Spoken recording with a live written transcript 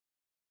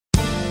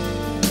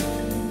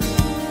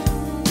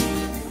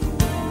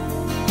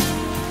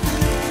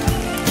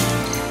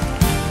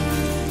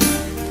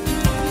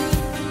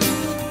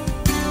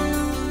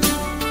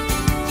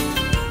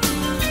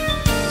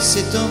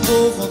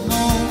beau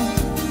roman,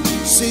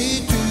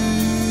 c'est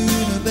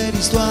une belle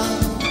histoire,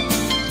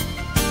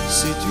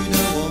 c'est une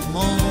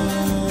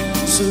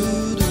romance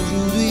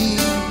d'aujourd'hui.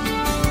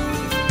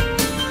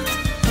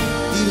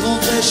 Il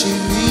rentrait chez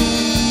lui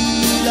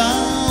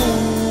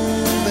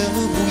là-haut vers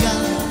le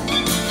brouillard,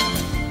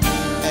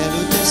 elle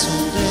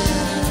descendait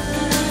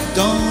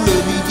dans le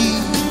midi,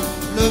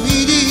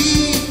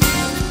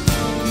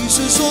 ils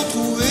se sont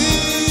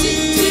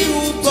trouvés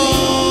au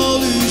bord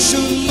du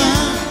chemin,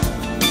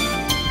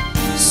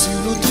 sur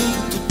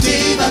l'autoroute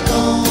des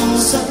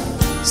vacances.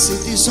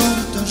 C'était sans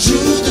doute un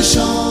jour de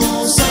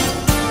chance,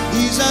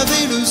 ils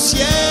avaient le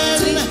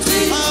ciel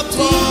à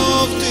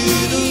portée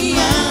de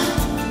main,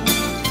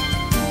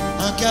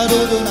 un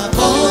cadeau de la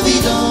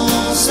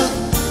Providence.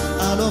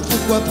 Alors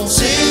pourquoi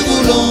penser au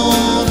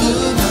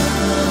lendemain?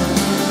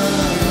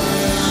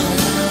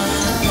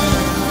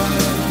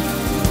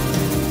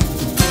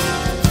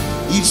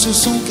 Ils se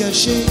sont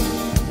cachés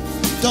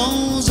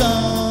dans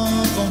un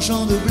grand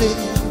champ de blé,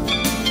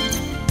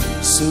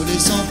 se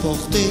laissant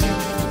porter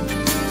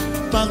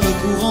par le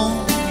courant,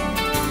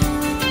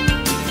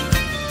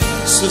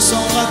 se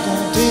sont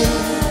racontés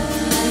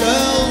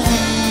leur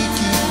vie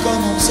qui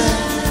commençait.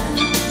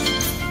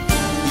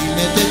 Ils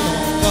n'étaient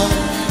encore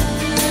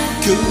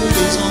que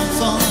des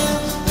enfants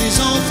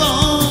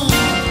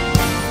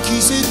qui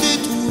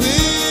s'étaient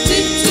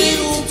trouvés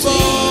au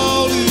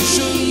bord du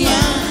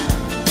chemin,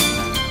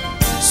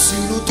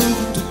 sur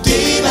l'autoroute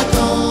des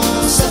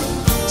vacances.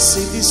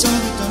 C'était sans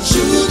doute un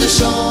jour de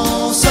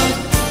chance,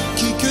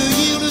 qui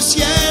cueillirent le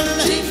ciel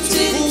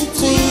au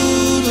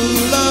creux de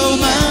leurs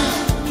mains,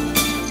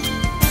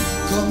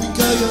 comme on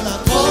cueille la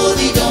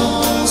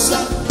Providence,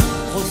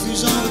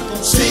 refusant de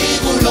penser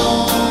au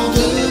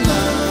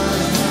lendemain.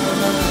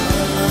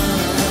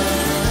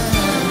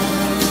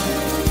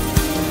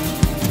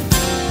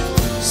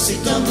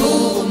 C'est un beau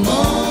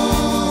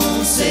roman,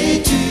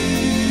 c'est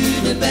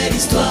une belle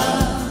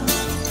histoire,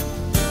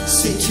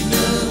 c'est une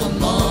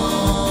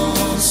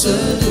romance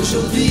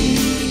d'aujourd'hui.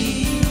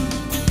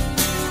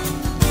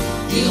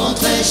 Il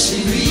rentrait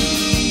chez lui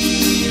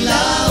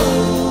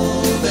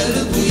là-haut vers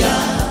le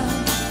brouillard,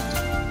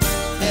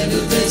 elle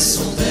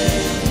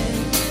descendait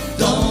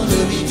dans le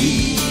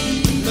midi,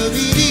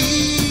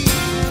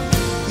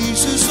 ils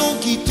se sont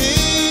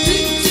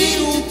quittés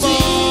au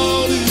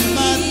bord du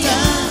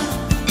matin,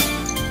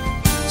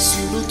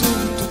 sur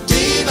l'autoroute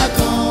des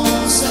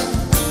vacances.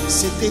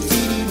 C'était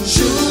fini le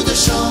jour de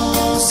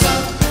chance,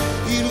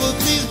 ils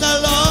reprirent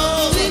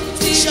alors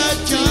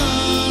chacun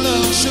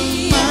leur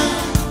chemin,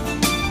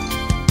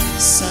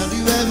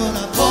 saluèrent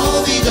la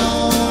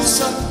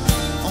Providence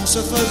en se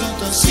faisant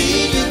un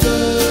signe de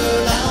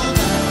la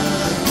main.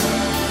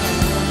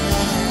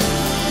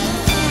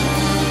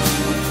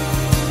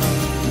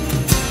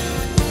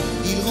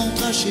 Il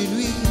rentra chez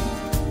lui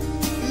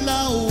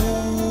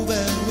là-haut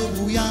vers le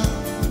brouillard,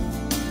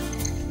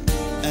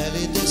 elle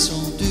est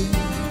descendue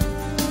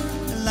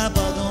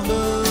là-bas dans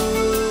le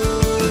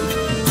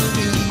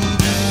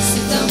midi.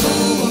 C'est un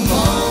beau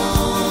roman,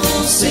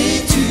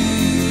 c'est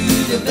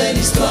une belle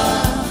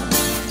histoire,